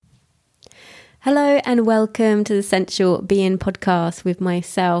Hello and welcome to the Sensual Being podcast with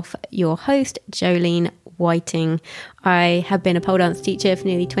myself, your host, Jolene Whiting. I have been a pole dance teacher for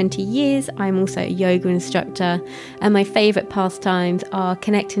nearly 20 years. I'm also a yoga instructor, and my favourite pastimes are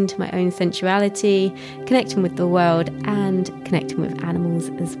connecting to my own sensuality, connecting with the world, and connecting with animals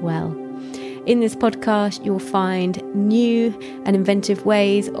as well. In this podcast, you'll find new and inventive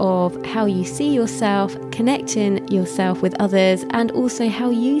ways of how you see yourself, connecting yourself with others, and also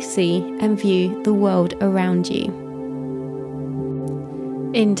how you see and view the world around you.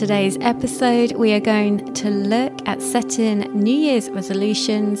 In today's episode, we are going to look at setting New Year's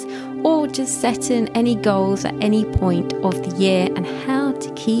resolutions or just setting any goals at any point of the year and how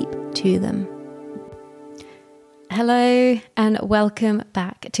to keep to them. Hello and welcome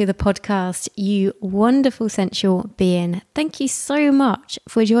back to the podcast, you wonderful sensual being. Thank you so much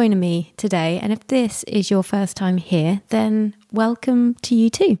for joining me today. And if this is your first time here, then welcome to you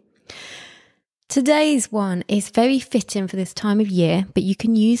too. Today's one is very fitting for this time of year, but you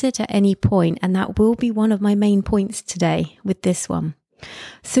can use it at any point, and that will be one of my main points today with this one.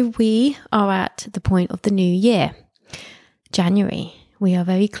 So we are at the point of the new year, January. We are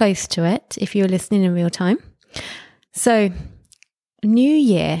very close to it if you're listening in real time. So, New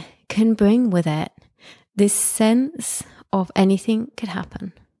Year can bring with it this sense of anything could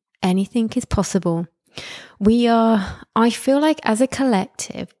happen. Anything is possible. I feel like as a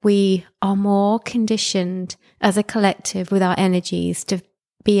collective, we are more conditioned as a collective with our energies to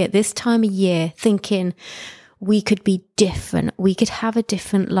be at this time of year thinking we could be different. We could have a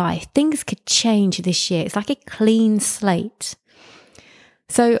different life. Things could change this year. It's like a clean slate.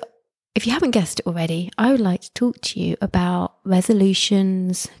 So, if you haven't guessed it already, I would like to talk to you about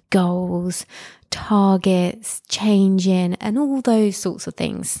resolutions, goals, targets, changing, and all those sorts of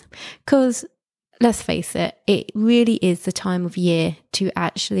things. Because let's face it, it really is the time of year to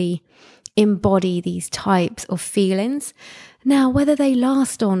actually embody these types of feelings. Now, whether they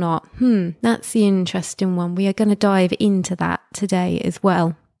last or not, that's the interesting one. We are going to dive into that today as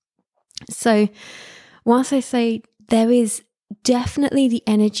well. So, whilst I say there is definitely the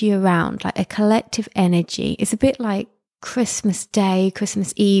energy around, like a collective energy. It's a bit like Christmas Day,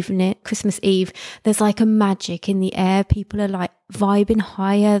 Christmas Eve. There's like a magic in the air. People are like vibing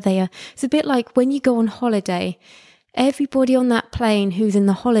higher. It's a bit like when you go on holiday, everybody on that plane who's in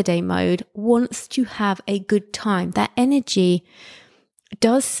the holiday mode wants to have a good time. That energy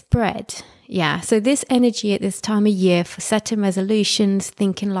does spread. Yeah, so this energy at this time of year for setting resolutions,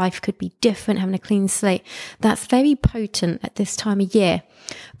 thinking life could be different, having a clean slate, that's very potent at this time of year.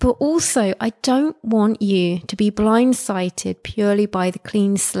 But also, I don't want you to be blindsided purely by the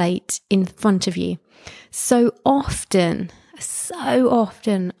clean slate in front of you. So often,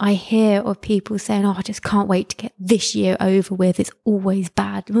 I hear of people saying, I just can't wait to get this year over with. It's always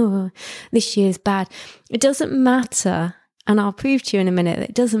bad. This year's bad. It doesn't matter. And I'll prove to you in a minute that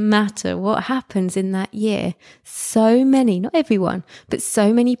it doesn't matter what happens in that year. So many, not everyone, but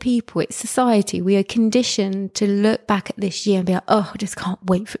so many people, it's society. We are conditioned to look back at this year and be like, I just can't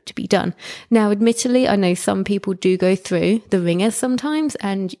wait for it to be done. Now, admittedly, I know some people do go through the ringer sometimes,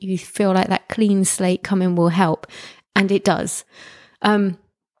 and you feel like that clean slate coming will help. And it does. So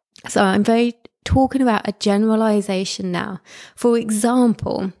I'm very talking about a generalization now. For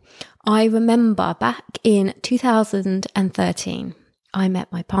example, I remember back in 2013, I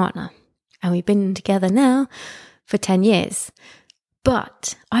met my partner, and we've been together now for 10 years.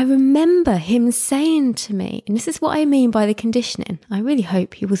 But I remember him saying to me, and this is what I mean by the conditioning. I really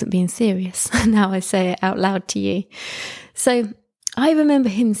hope he wasn't being serious. Now I say it out loud to you. So I remember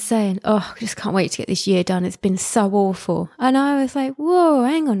him saying, I just can't wait to get this year done. It's been so awful. And I was like, whoa,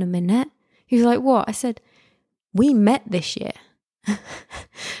 hang on a minute. He was like, what? I said, we met this year.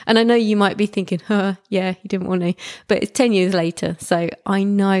 And I know you might be thinking, yeah, he didn't want to, but it's 10 years later. So I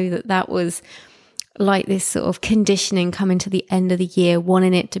know that was like this sort of conditioning coming to the end of the year,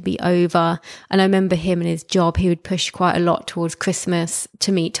 wanting it to be over. And I remember him and his job, he would push quite a lot towards Christmas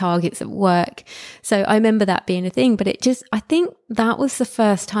to meet targets at work. So I remember that being a thing, but I think that was the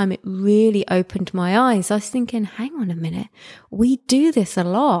first time it really opened my eyes. I was thinking, hang on a minute, we do this a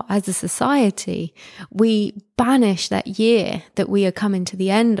lot as a society. We banish that year that we are coming to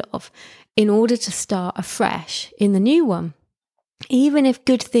the end of in order to start afresh in the new one. Even if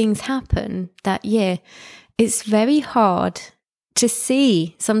good things happen that year, it's very hard to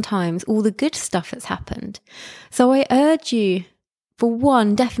see sometimes all the good stuff that's happened. So I urge you, for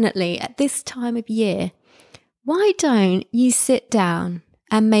one, definitely at this time of year, why don't you sit down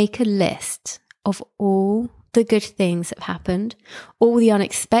and make a list of all the good things that have happened, all the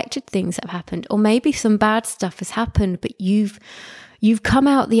unexpected things that have happened, or maybe some bad stuff has happened, but you've you've come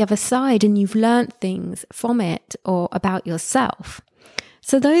out the other side and you've learnt things from it or about yourself.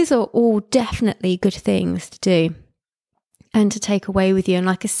 So those are all definitely good things to do and to take away with you. And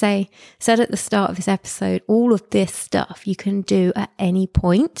like I said at the start of this episode, all of this stuff you can do at any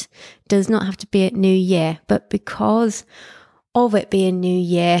point. Does not have to be at New Year, but because of it being New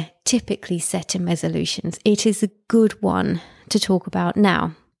Year, typically setting resolutions, it is a good one to talk about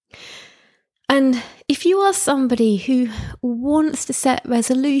now. And if you are somebody who wants to set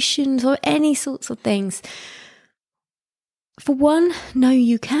resolutions or any sorts of things, for one, no,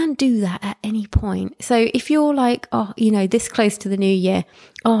 you can do that at any point. So if you're like, oh, this close to the new year,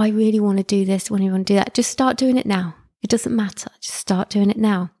 oh, I really want to do this, when you want to do that, just start doing it now. It doesn't matter. Just start doing it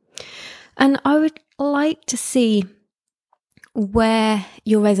now. And I would like to see where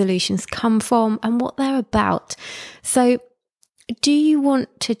your resolutions come from and what they're about. So do you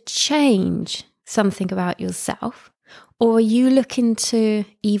want to change something about yourself, or are you looking to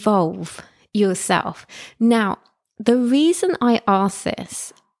evolve yourself? Now, the reason I ask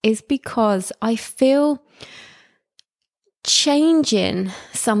this is because I feel changing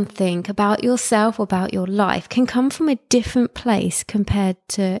something about yourself or about your life can come from a different place compared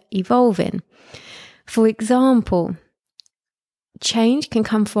to evolving. For example, change can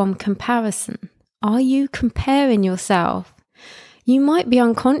come from comparison. Are you comparing yourself? You might be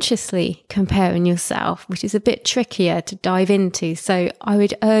unconsciously comparing yourself, which is a bit trickier to dive into. So I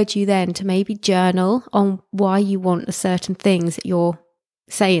would urge you then to maybe journal on why you want the certain things that you're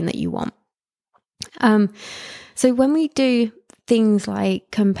saying that you want. So when we do things like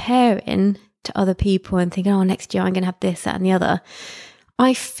comparing to other people and thinking, oh, next year I'm going to have this, that, and the other,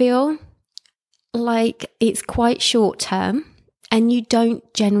 I feel like it's quite short term. And you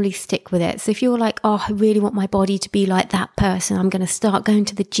don't generally stick with it. So if you're like, oh, I really want my body to be like that person, I'm going to start going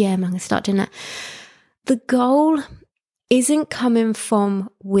to the gym, I'm going to start doing that. The goal isn't coming from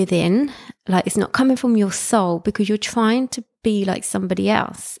within, like it's not coming from your soul, because you're trying to be like somebody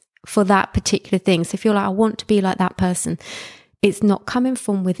else for that particular thing. So if you're like, I want to be like that person, it's not coming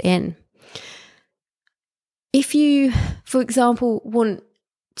from within. If you, for example, want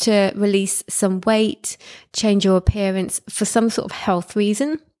to release some weight, change your appearance for some sort of health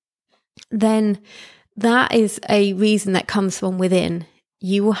reason, then that is a reason that comes from within.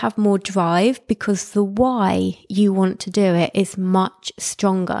 You will have more drive because the why you want to do it is much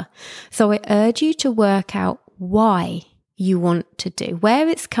stronger. So I urge you to work out why you want to do, where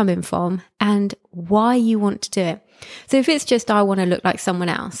it's coming from and why you want to do it. So if it's just, I want to look like someone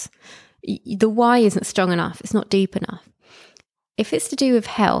else, the why isn't strong enough. It's not deep enough. If it's to do with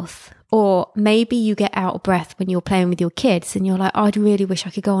health, or maybe you get out of breath when you're playing with your kids and you're like, oh, I'd really wish I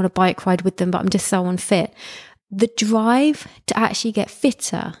could go on a bike ride with them, but I'm just so unfit. The drive to actually get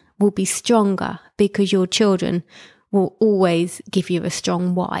fitter will be stronger because your children will always give you a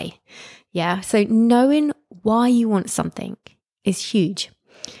strong why. Yeah. So knowing why you want something is huge,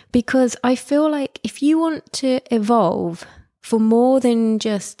 because I feel like if you want to evolve for more than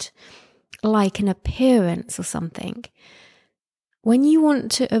just like an appearance or something, when you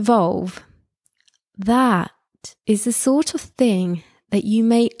want to evolve, that is the sort of thing that you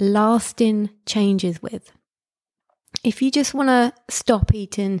make lasting changes with. If you just want to stop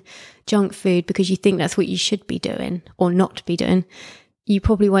eating junk food because you think that's what you should be doing or not be doing, you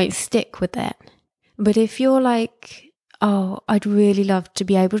probably won't stick with that. But if you're like, oh, I'd really love to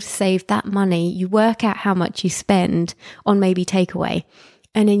be able to save that money, you work out how much you spend on maybe takeaway.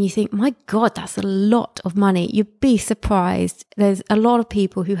 And then you think, my God, that's a lot of money. You'd be surprised. There's a lot of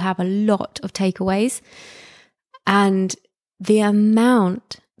people who have a lot of takeaways, and the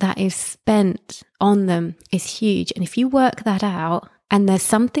amount that is spent on them is huge. And if you work that out and there's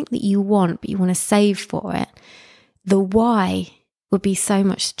something that you want, but you want to save for it, the why would be so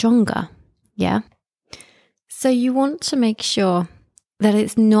much stronger. Yeah. So you want to make sure that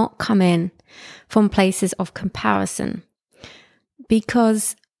it's not coming from places of comparison.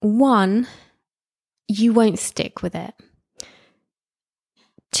 Because one, you won't stick with it.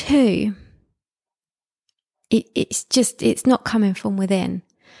 Two, it's not coming from within.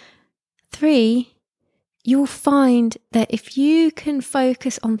 Three, you'll find that if you can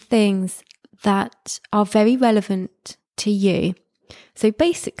focus on things that are very relevant to you, so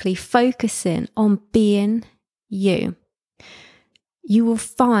basically focusing on being you, you will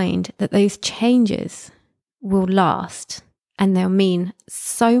find that those changes will last. And they'll mean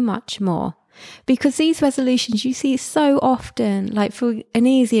so much more, because these resolutions you see so often, like for an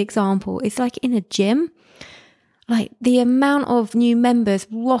easy example, it's like in a gym, like the amount of new members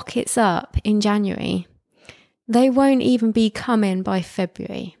rockets up in January. They won't even be coming by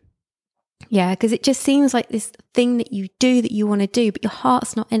February. Yeah, because it just seems like this thing that you do that you want to do, but your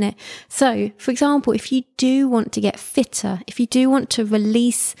heart's not in it. So, for example, if you do want to get fitter, if you do want to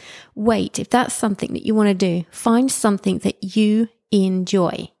release weight, if that's something that you want to do, find something that you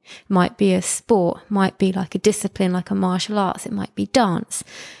enjoy. It might be a sport, might be like a discipline, like a martial arts, it might be dance,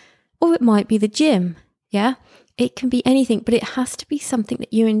 or it might be the gym. Yeah, it can be anything, but it has to be something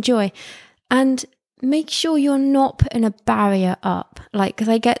that you enjoy. And make sure you're not putting a barrier up. Like, because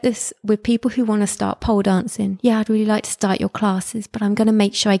I get this with people who want to start pole dancing. Yeah, I'd really like to start your classes, but I'm going to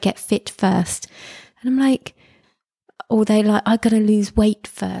make sure I get fit first. And I'm like, or they like, I'm going to lose weight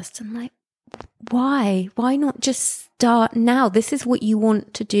first. I'm like, why? Why not just start now? This is what you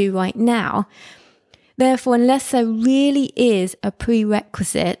want to do right now. Therefore, unless there really is a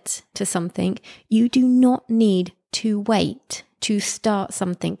prerequisite to something, you do not need to wait to start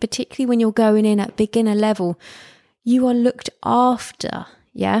something, particularly when you're going in at beginner level. You are looked after,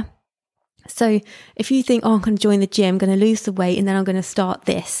 yeah? So if you think, oh, I'm going to join the gym, I'm going to lose the weight, and then I'm going to start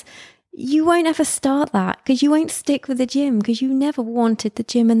this, you won't ever start that because you won't stick with the gym because you never wanted the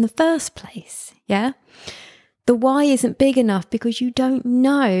gym in the first place, yeah? The why isn't big enough because you don't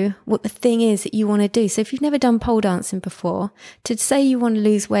know what the thing is that you want to do. So if you've never done pole dancing before, to say you want to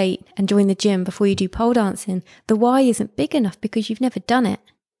lose weight and join the gym before you do pole dancing, the why isn't big enough because you've never done it.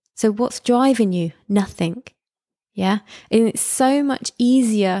 So what's driving you? Nothing. Yeah. And it's so much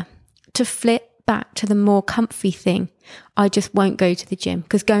easier to flip back to the more comfy thing. I just won't go to the gym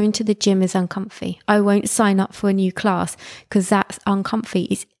because going to the gym is uncomfy. I won't sign up for a new class because that's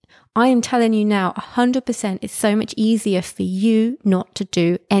uncomfy. I am telling you now, 100%, it's so much easier for you not to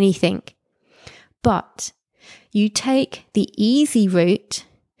do anything. But you take the easy route,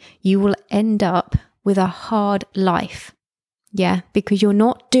 you will end up with a hard life. Yeah, because you're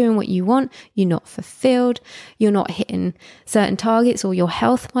not doing what you want, you're not fulfilled, you're not hitting certain targets, or your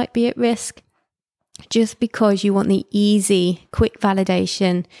health might be at risk, just because you want the easy, quick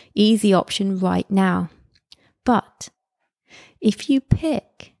validation, easy option right now. But if you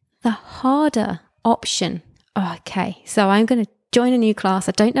pick the harder option, okay, so I'm going to join a new class.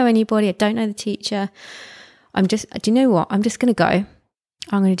 I don't know anybody. I don't know the teacher. Do you know what? I'm just going to go.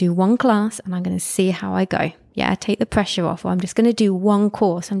 I'm going to do one class and I'm going to see how I go. Yeah, take the pressure off. I'm just going to do one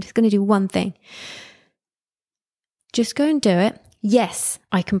course. I'm just going to do one thing. Just go and do it. Yes,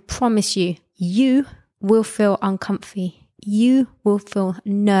 I can promise you, you will feel uncomfy. You will feel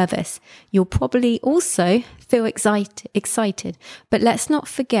nervous. You'll probably also feel excited. But let's not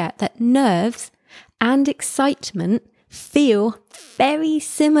forget that nerves and excitement feel very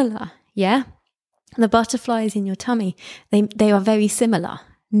similar. Yeah? The butterflies in your tummy, they are very similar.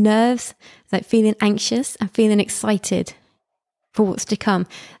 Nerves, like feeling anxious and feeling excited for what's to come,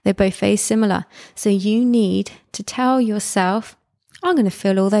 they're both very similar. So you need to tell yourself, I'm going to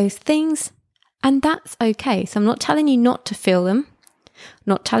feel all those things. And that's okay. So I'm not telling you not to feel them, I'm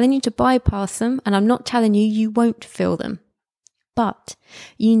not telling you to bypass them, and I'm not telling you you won't feel them. But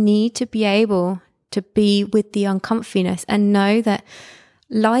you need to be able to be with the uncomfiness and know that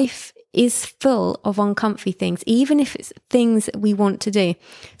life is full of uncomfy things, even if it's things that we want to do.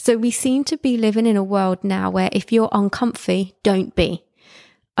 So we seem to be living in a world now where if you're uncomfy, don't be.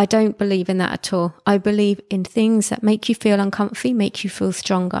 I don't believe in that at all. I believe in things that make you feel uncomfy, make you feel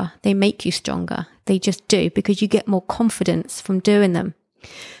stronger. They make you stronger. They just do, because you get more confidence from doing them.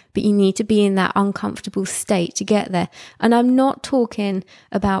 But you need to be in that uncomfortable state to get there. And I'm not talking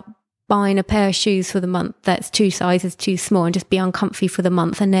about buying a pair of shoes for the month that's 2 sizes too small and just be uncomfy for the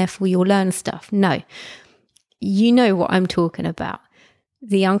month and therefore you'll learn stuff. No. You know what I'm talking about.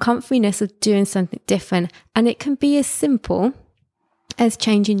 The uncomfiness of doing something different. And it can be as simple as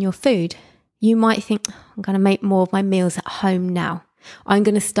changing your food. You might think, I'm going to make more of my meals at home now. I'm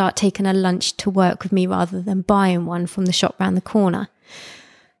going to start taking a lunch to work with me rather than buying one from the shop round the corner.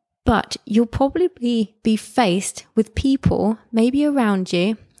 But you'll probably be faced with people maybe around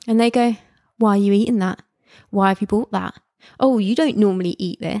you and they go, why are you eating that? Why have you bought that? Oh, you don't normally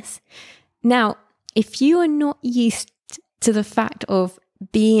eat this. Now, if you are not used to the fact of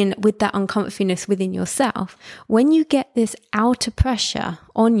being with that uncomfiness within yourself, when you get this outer pressure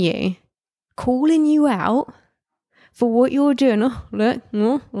on you, calling you out for what you're doing,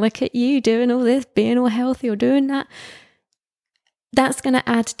 look at you doing all this, being all healthy or doing that, that's going to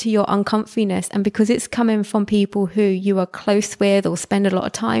add to your uncomfiness. And because it's coming from people who you are close with or spend a lot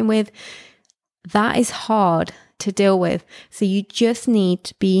of time with, that is hard to deal with. So you just need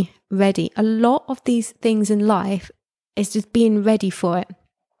to be ready. A lot of these things in life is just being ready for it,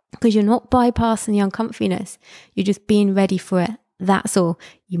 because you're not bypassing the uncomfiness. You're just being ready for it. That's all.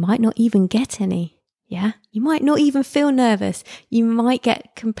 You might not even get any. Yeah, you might not even feel nervous. You might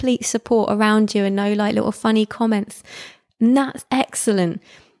get complete support around you and no like little funny comments. And that's excellent.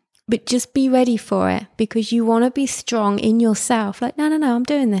 But just be ready for it, because you want to be strong in yourself. Like, no, I'm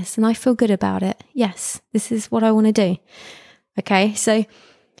doing this and I feel good about it. Yes, this is what I want to do. Okay, so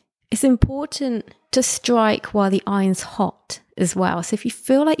it's important to strike while the iron's hot as well. So if you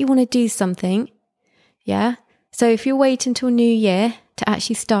feel like you want to do something, yeah. So if you're waiting until New Year to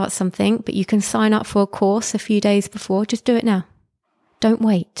actually start something, but you can sign up for a course a few days before, just do it now. Don't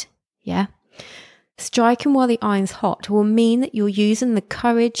wait. Yeah. Striking while the iron's hot will mean that you're using the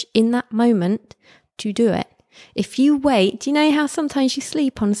courage in that moment to do it. If you wait, do you know how sometimes you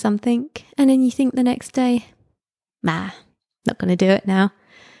sleep on something and then you think the next day, not going to do it now,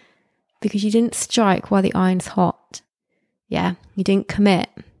 because you didn't strike while the iron's hot. Yeah, you didn't commit.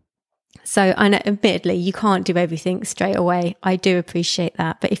 So I know, admittedly, you can't do everything straight away. I do appreciate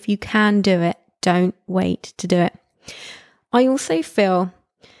that. But if you can do it, don't wait to do it. I also feel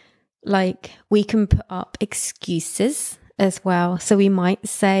like we can put up excuses as well. So we might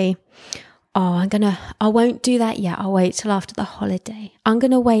say, I won't do that yet. I'll wait till after the holiday. I'm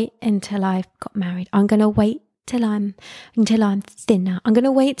going to wait until I've got married. I'm going to wait until I'm thinner. I'm going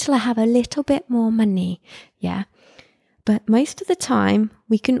to wait till I have a little bit more money. Yeah. But most of the time,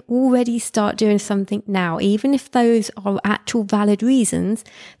 we can already start doing something now. Even if those are actual valid reasons,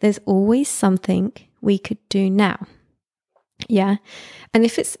 there's always something we could do now. Yeah. And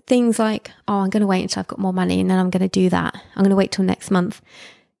if it's things like, I'm going to wait until I've got more money and then I'm going to do that. I'm going to wait till next month.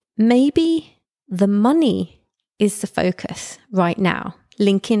 Maybe the money is the focus right now.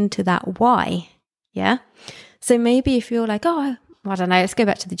 Link into that why. Yeah. So maybe if you're like, I don't know, let's go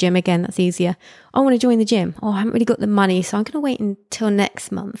back to the gym again. That's easier. I want to join the gym. I haven't really got the money, so I'm going to wait until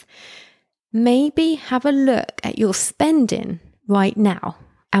next month. Maybe have a look at your spending right now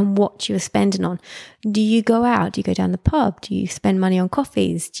and what you're spending on. Do you go out? Do you go down the pub? Do you spend money on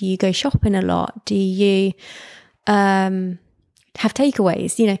coffees? Do you go shopping a lot? Do you have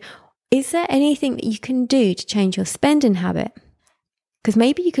takeaways? Is there anything that you can do to change your spending habit? Because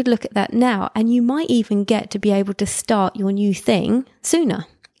maybe you could look at that now, and you might even get to be able to start your new thing sooner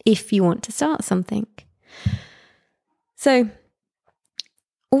if you want to start something. So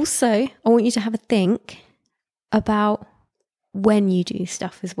also, I want you to have a think about when you do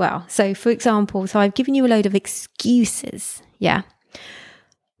stuff as well. So for example, I've given you a load of excuses, yeah?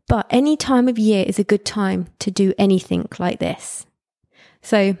 But any time of year is a good time to do anything like this.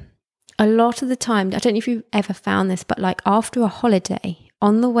 So a lot of the time, I don't know if you've ever found this, but like after a holiday,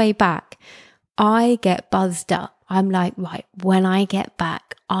 on the way back, I get buzzed up. I'm like, right, when I get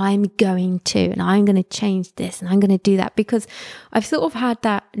back, I'm going to change this and I'm going to do that, because I've sort of had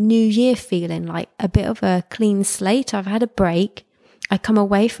that New Year feeling, like a bit of a clean slate. I've had a break. I come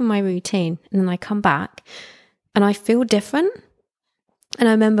away from my routine and then I come back and I feel different. And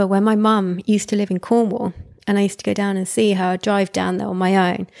I remember when my mum used to live in Cornwall, and I used to go down and see her, drive down there on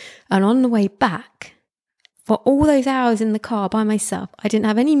my own. And on the way back, for all those hours in the car by myself, I didn't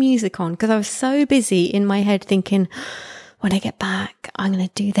have any music on because I was so busy in my head thinking, when I get back, I'm going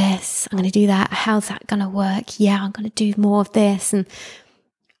to do this, I'm going to do that. How's that going to work? Yeah, I'm going to do more of this. And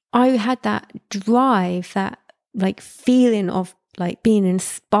I had that drive, that like feeling of like being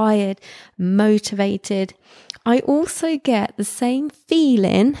inspired, motivated. I also get the same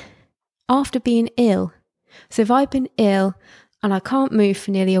feeling after being ill. So if I've been ill and I can't move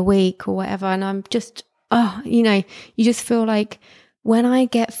for nearly a week or whatever, and I'm just, you just feel like when I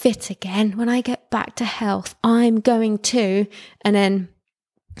get fit again, when I get back to health, I'm going to, and then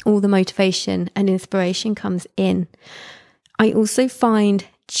all the motivation and inspiration comes in. I also find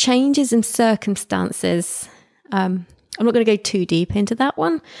changes in circumstances, I'm not going to go too deep into that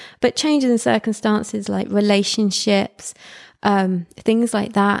one, but changes in circumstances like relationships, things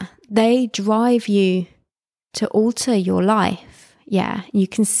like that, they drive you to alter your life. Yeah, you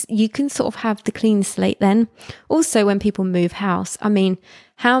can sort of have the clean slate then. Also, when people move house, I mean,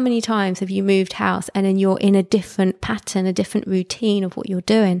 how many times have you moved house and then you're in a different pattern, a different routine of what you're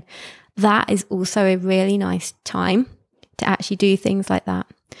doing? That is also a really nice time to actually do things like that.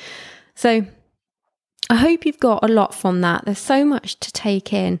 So I hope you've got a lot from that. There's so much to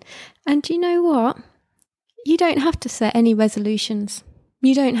take in. And you know what? You don't have to set any resolutions.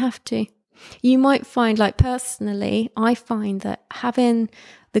 You don't have to. You might find, like personally, I find that having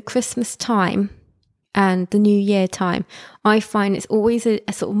the Christmas time and the New Year time, I find it's always a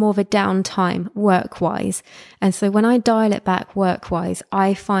sort of more of a downtime work-wise. And so when I dial it back work-wise,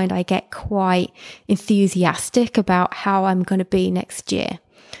 I find I get quite enthusiastic about how I'm going to be next year.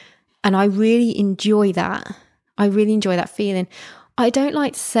 And I really enjoy that. I really enjoy that feeling. I don't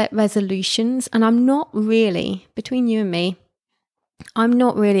like to set resolutions, and I'm not really, between you and me, I'm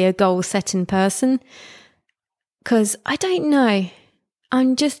not really a goal setting person, because I don't know.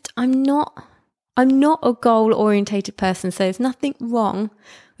 I'm not a goal orientated person. So there's nothing wrong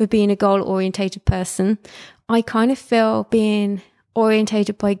with being a goal orientated person. I kind of feel being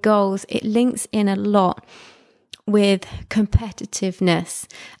orientated by goals, it links in a lot with competitiveness.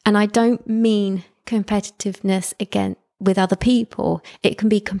 And I don't mean competitiveness again with other people. It can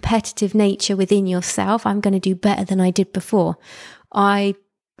be competitive nature within yourself. I'm going to do better than I did before.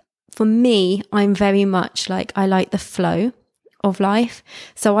 For me, I'm very much like, I like the flow of life.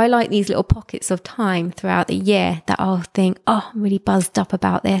 So I like these little pockets of time throughout the year that I'll think, oh, I'm really buzzed up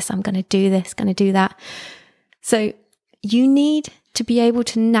about this. I'm going to do this, going to do that. So you need to be able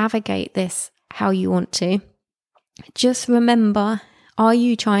to navigate this how you want to. Just remember, are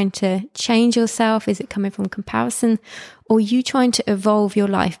you trying to change yourself? Is it coming from comparison? Or are you trying to evolve your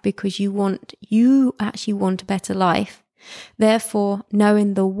life because you actually want a better life? Therefore,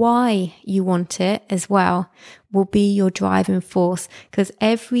 knowing the why you want it as well will be your driving force, because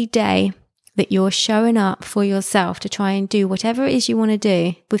every day that you're showing up for yourself to try and do whatever it is you want to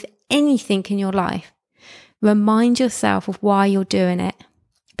do with anything in your life, remind yourself of why you're doing it,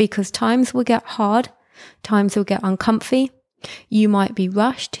 because times will get hard, times will get uncomfy. You might be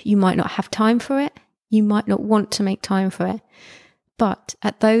rushed, you might not have time for it, you might not want to make time for it. But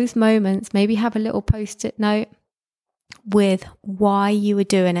at those moments, maybe have a little post-it note with why you were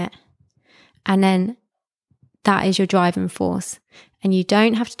doing it. And then that is your driving force. And you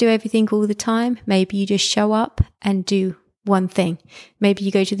don't have to do everything all the time. Maybe you just show up and do one thing. Maybe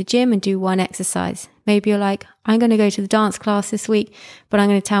you go to the gym and do one exercise. Maybe you're like, I'm going to go to the dance class this week, but I'm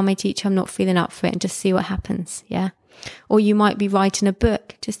going to tell my teacher I'm not feeling up for it and just see what happens. Yeah. Or you might be writing a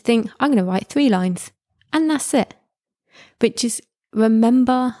book. Just think, I'm going to write 3 lines and that's it. But just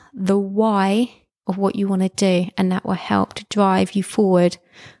remember the why of what you want to do, and that will help to drive you forward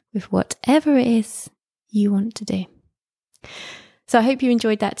with whatever it is you want to do. So I hope you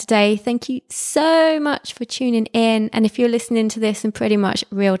enjoyed that today. Thank you so much for tuning in. And if you're listening to this in pretty much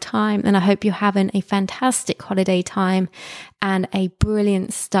real time, then I hope you're having a fantastic holiday time and a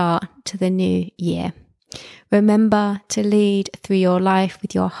brilliant start to the new year. Remember to lead through your life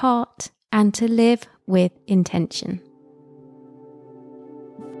with your heart and to live with intention.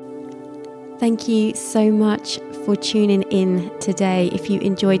 Thank you so much for tuning in today. If you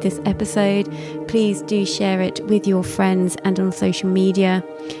enjoyed this episode, please do share it with your friends and on social media.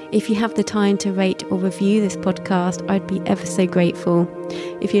 If you have the time to rate or review this podcast, I'd be ever so grateful.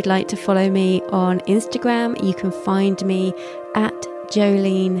 If you'd like to follow me on Instagram, you can find me at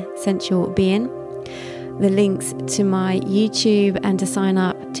Jolene Sensual Being. The links to my YouTube and to sign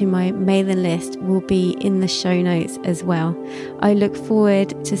up to my mailing list will be in the show notes as well. I look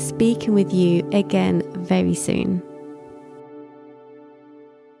forward to speaking with you again very soon.